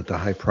American, not the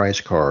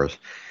high-priced cars.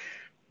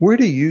 Where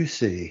do you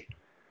see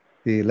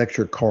the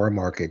electric car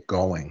market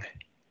going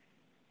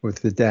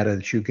with the data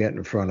that you get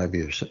in front of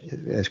you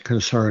as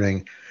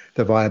concerning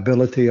the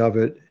viability of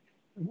it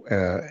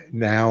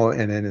now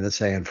and then, let's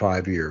say, in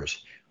 5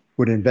 years?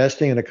 Would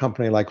investing in a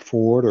company like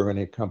Ford or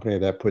any company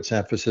that puts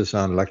emphasis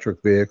on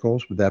electric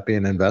vehicles, would that be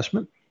an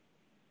investment?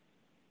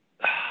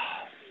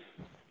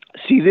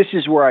 See, this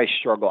is where I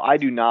struggle. I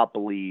do not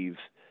believe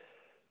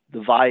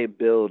the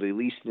viability, at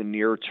least in the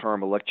near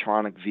term,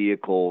 electronic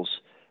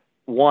vehicles.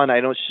 One, I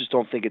just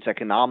don't think it's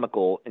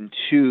economical. And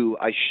two,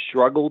 I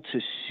struggle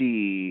to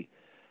see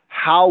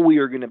how we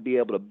are going to be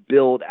able to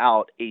build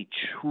out a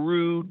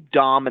true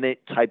dominant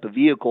type of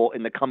vehicle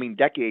in the coming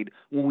decade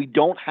when we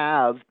don't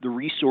have the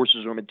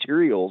resources or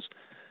materials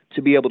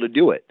to be able to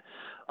do it.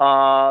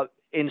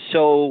 And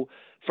so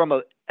from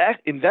an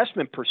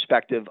investment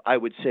perspective, I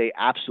would say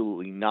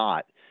absolutely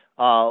not.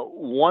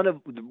 One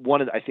of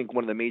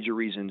the major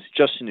reasons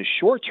just in the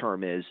short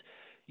term is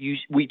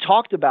we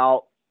talked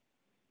about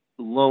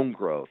loan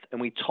growth and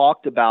we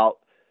talked about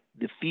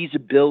the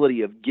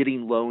feasibility of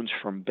getting loans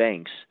from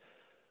banks,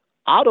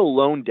 auto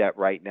loan debt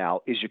right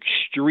now is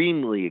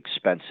extremely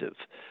expensive.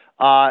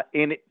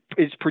 And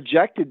it's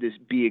projected to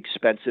be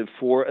expensive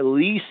for at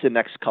least the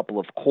next couple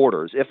of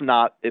quarters, if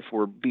not, if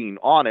we're being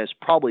honest,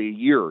 probably a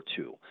year or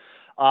two.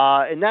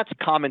 And that's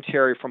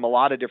commentary from a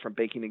lot of different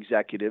banking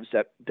executives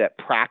that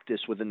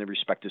practice within the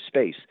respective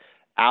space.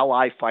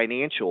 Ally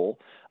Financial,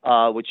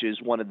 which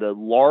is one of the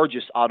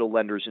largest auto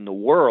lenders in the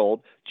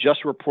world,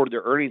 just reported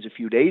their earnings a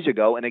few days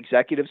ago, and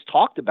executives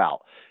talked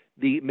about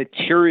the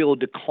material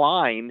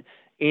decline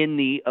in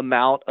the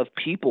amount of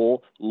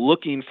people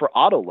looking for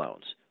auto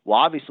loans. Well,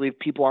 obviously, if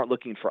people aren't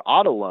looking for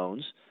auto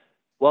loans,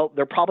 well,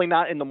 they're probably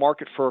not in the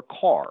market for a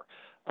car.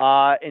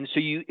 And so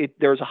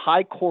there's a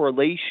high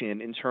correlation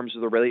in terms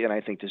of the rate, and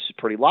I think this is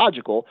pretty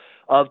logical,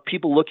 of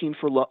people looking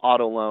for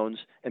auto loans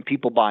and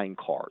people buying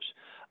cars.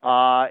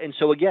 And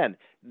so, again,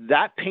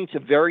 that paints a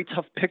very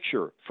tough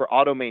picture for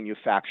auto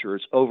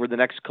manufacturers over the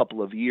next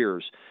couple of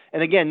years.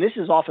 And again, this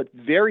is off a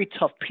very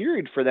tough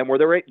period for them where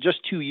they're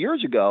just 2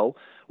 years ago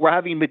were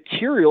having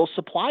material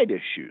supply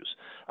issues.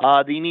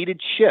 They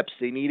needed chips.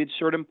 They needed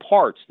certain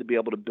parts to be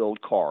able to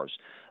build cars.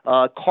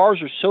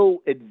 Cars are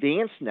so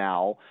advanced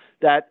now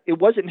that it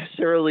wasn't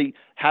necessarily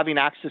having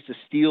access to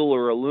steel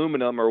or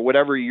aluminum or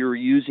whatever you're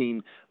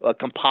using, a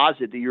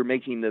composite that you're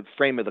making the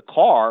frame of the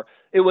car.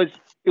 It was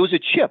a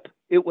chip.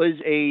 It was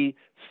a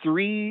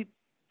 3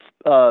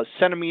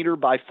 centimeter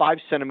by 5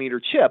 centimeter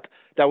chip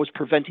that was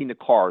preventing the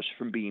cars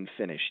from being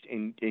finished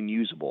and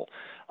usable.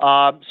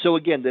 So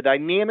again, the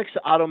dynamics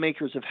that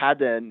automakers have had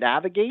to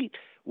navigate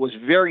was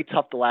very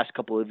tough the last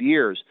couple of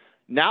years.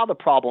 Now the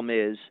problem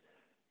is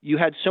you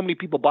had so many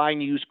people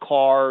buying used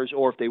cars,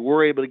 or if they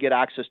were able to get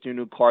access to a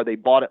new car, they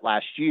bought it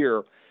last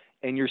year,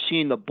 and you're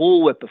seeing the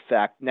bullwhip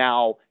effect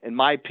now, in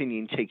my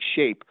opinion, take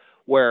shape,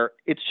 where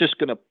it's just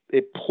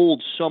it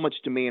pulled so much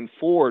demand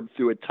forward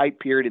through a tight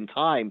period in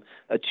time,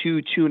 a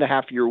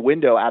 2.5 year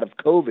window out of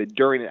COVID,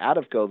 during and out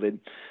of COVID,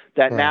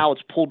 that now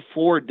it's pulled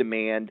forward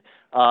demand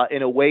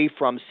in away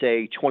from,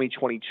 say,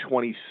 2020,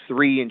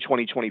 2023, and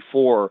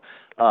 2024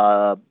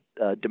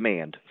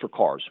 demand for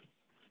cars.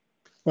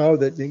 Well,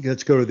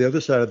 let's go to the other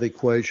side of the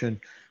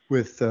equation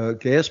with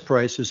gas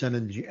prices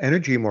and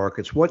energy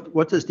markets.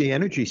 What does the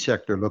energy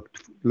sector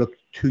look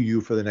to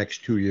you for the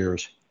next 2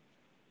 years?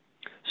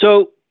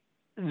 So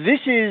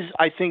this is,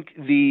 I think,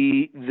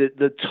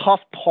 the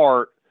tough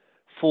part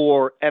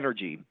for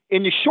energy.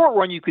 In the short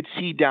run, you could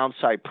see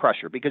downside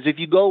pressure because if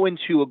you go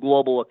into a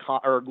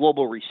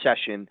global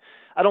recession,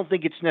 I don't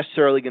think it's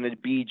necessarily going to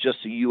be just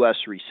a U.S.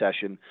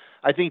 recession.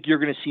 I think you're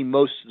going to see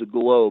most of the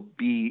globe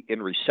be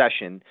in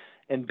recession.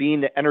 And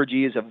being that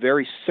energy is a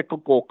very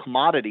cyclical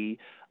commodity,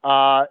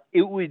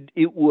 it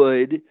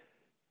would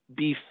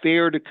be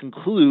fair to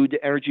conclude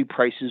that energy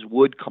prices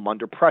would come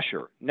under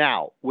pressure.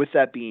 Now, with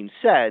that being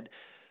said,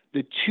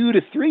 the 2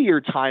 to 3 year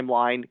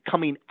timeline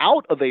coming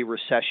out of a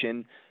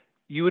recession,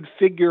 you would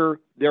figure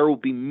there will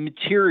be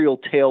material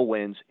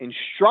tailwinds, and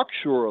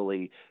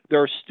structurally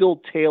there are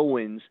still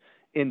tailwinds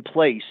in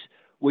place,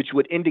 which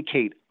would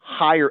indicate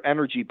higher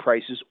energy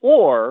prices,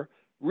 or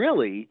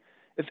really,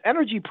 if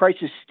energy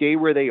prices stay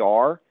where they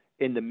are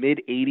in the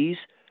mid-80s,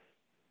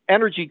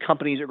 energy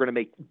companies are going to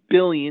make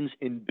billions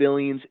and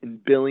billions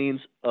and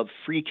billions of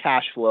free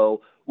cash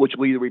flow, which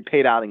will either be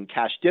paid out in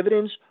cash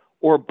dividends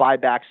or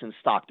buybacks in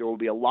stock. There will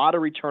be a lot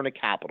of return of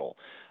capital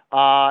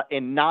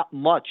and not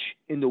much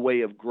in the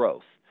way of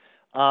growth.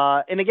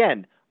 And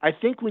again, I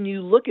think when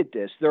you look at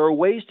this, there are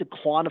ways to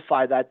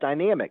quantify that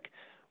dynamic.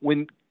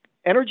 When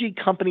energy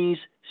companies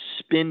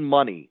spend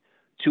money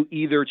to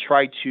either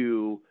try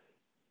to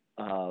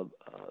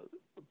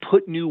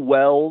put new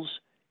wells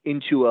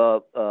into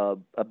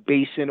a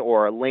basin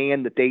or a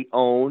land that they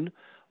own,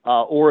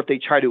 or if they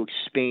try to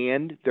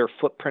expand their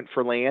footprint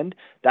for land,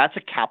 that's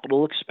a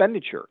capital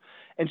expenditure.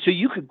 And so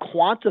you could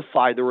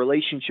quantify the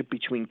relationship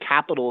between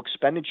capital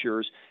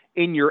expenditures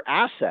in your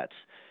assets.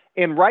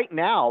 And right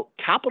now,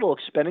 capital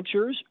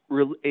expenditures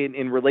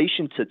in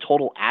relation to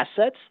total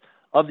assets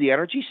of the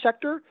energy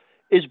sector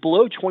is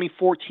below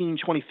 2014,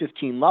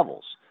 2015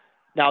 levels.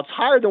 Now, it's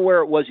higher than where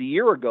it was a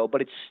year ago,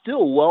 but it's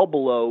still well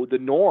below the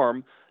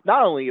norm,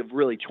 not only of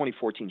really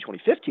 2014,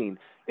 2015,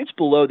 it's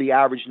below the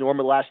average norm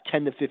of the last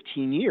 10 to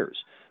 15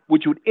 years,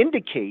 which would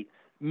indicate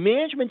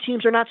management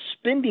teams are not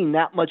spending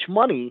that much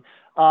money,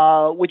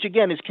 which,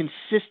 again, is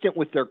consistent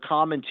with their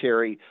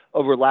commentary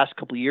over the last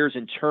couple of years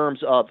in terms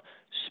of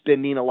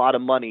spending a lot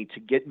of money to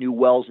get new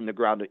wells in the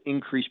ground to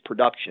increase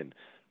production.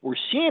 We're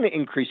seeing an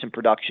increase in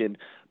production,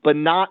 but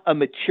not a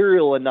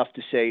material enough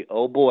to say,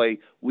 oh boy,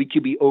 we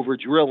could be over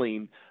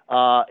drilling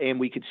and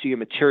we could see a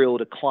material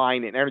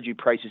decline in energy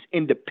prices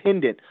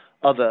independent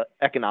of an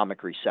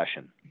economic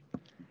recession.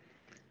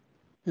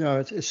 You know,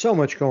 it's so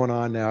much going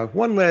on now.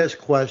 One last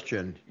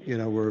question. You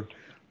know, we're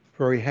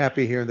very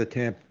happy here in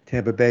the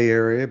Tampa Bay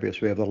area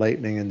because we have the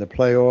Lightning in the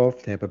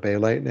playoff, Tampa Bay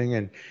Lightning,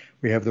 and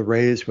we have the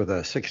Rays with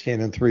a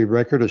 16-3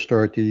 record to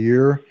start the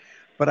year.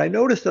 But I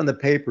noticed on the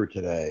paper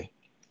today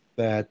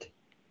that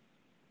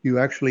you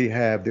actually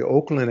have the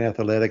Oakland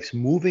Athletics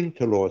moving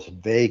to Las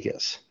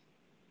Vegas.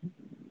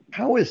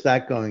 How is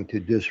that going to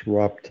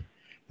disrupt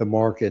the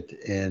market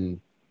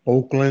in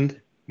Oakland,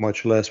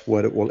 much less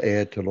what it will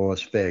add to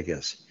Las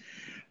Vegas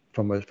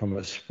from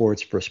a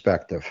sports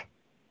perspective?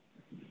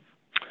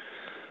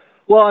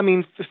 Well, I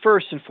mean,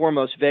 first and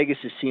foremost, Vegas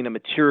has seen a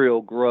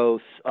material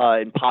growth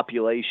in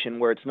population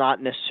where it's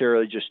not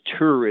necessarily just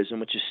tourism,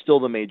 which is still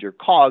the major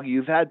cog.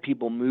 You've had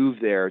people move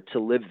there to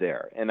live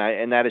there, and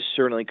that has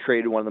certainly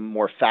created one of the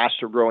more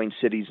faster growing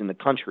cities in the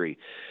country.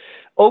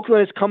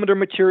 Oakland has come under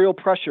material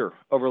pressure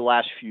over the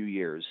last few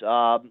years.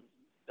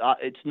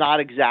 It's not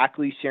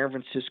exactly San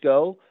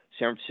Francisco.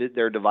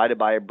 They're divided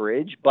by a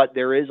bridge, but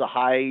there is a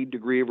high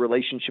degree of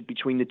relationship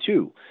between the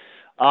two.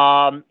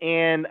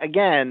 And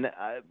again,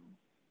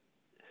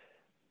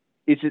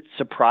 is it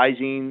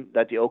surprising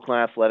that the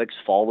Oakland Athletics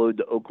followed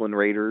the Oakland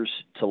Raiders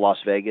to Las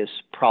Vegas?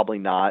 Probably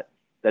not.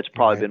 That's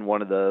probably been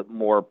one of the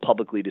more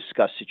publicly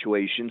discussed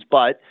situations,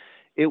 but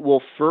it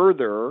will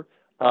further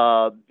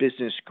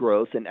business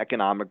growth and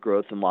economic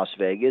growth in Las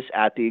Vegas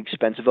at the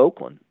expense of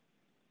Oakland.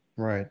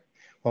 Right.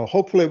 Well,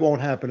 hopefully it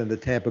won't happen in the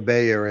Tampa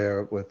Bay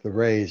area with the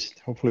Rays.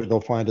 Hopefully they'll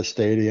find a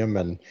stadium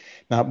and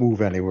not move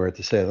anywhere,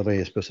 to say the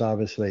least. But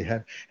obviously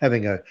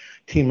having a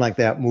team like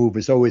that move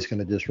is always going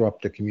to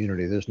disrupt the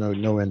community. There's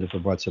no end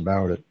of buts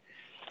about it.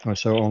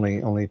 So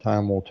only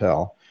time will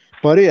tell.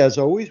 Buddy, as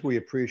always, we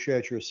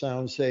appreciate your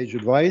sound, sage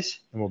advice,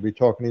 and we'll be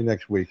talking to you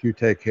next week. You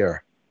take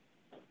care.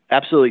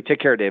 Absolutely.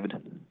 Take care, David.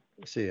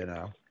 See you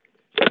now.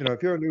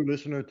 If you're a new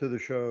listener to the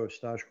show,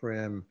 Stosh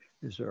Graham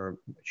is our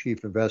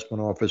Chief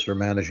Investment Officer,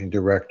 Managing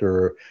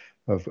Director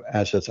of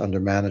Assets Under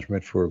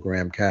Management for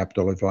Graham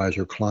Capital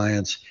Advisor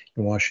clients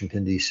in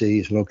Washington, D.C.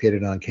 He's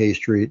located on K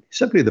Street.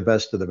 Simply the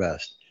best of the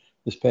best.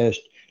 This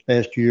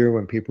last year,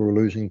 when people were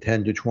losing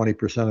 10 to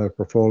 20% of their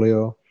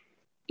portfolio,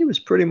 he was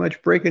pretty much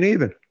breaking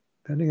even.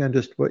 Depending on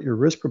just what your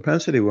risk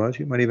propensity was,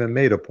 you might even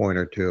made a point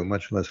or two,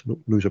 much less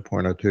lose a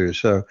point or two.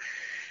 So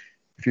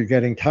if you're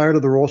getting tired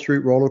of the Wall Street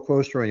roller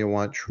coaster and you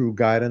want true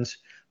guidance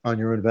on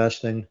your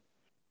investing,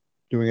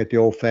 doing it the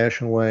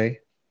old-fashioned way,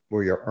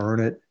 where you earn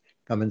it,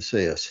 come and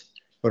see us.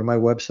 Go to my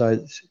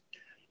website.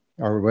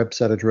 Our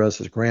website address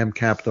is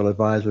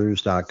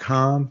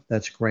grahamcapitaladvisors.com.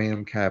 That's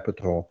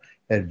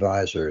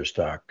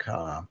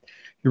grahamcapitaladvisors.com.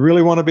 You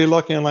really want to be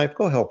lucky in life?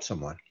 Go help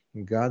someone.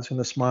 And God's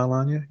going to smile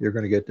on you. You're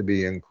going to get to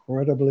be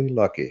incredibly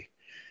lucky.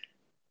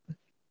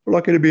 We're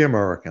lucky to be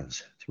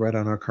Americans. It's right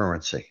on our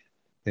currency.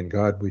 In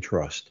God we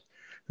trust.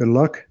 Good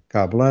luck.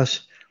 God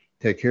bless.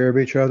 Take care of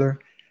each other.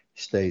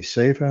 Stay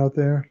safe out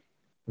there.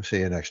 We'll see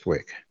you next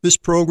week. This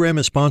program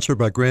is sponsored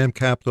by Graham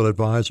Capital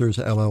Advisors,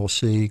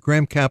 LLC.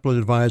 Graham Capital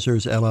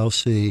Advisors,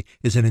 LLC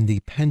is an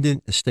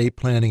independent estate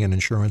planning and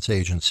insurance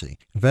agency.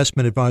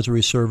 Investment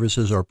advisory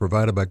services are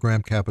provided by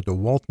Graham Capital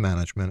Wealth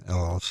Management,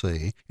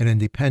 LLC, an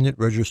independent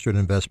registered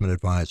investment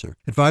advisor.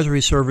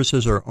 Advisory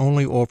services are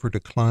only offered to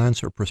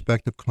clients or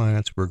prospective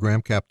clients where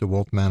Graham Capital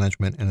Wealth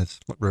Management and its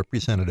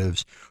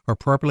representatives are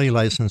properly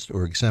licensed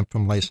or exempt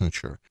from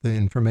licensure. The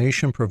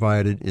information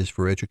provided is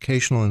for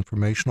educational and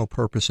informational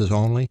purposes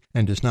only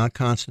and does not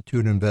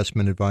constitute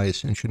investment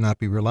advice and should not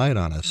be relied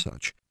on as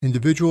such.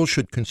 Individuals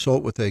should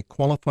consult with a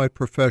qualified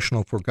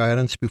professional for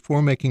guidance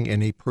before making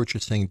any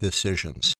purchasing decisions.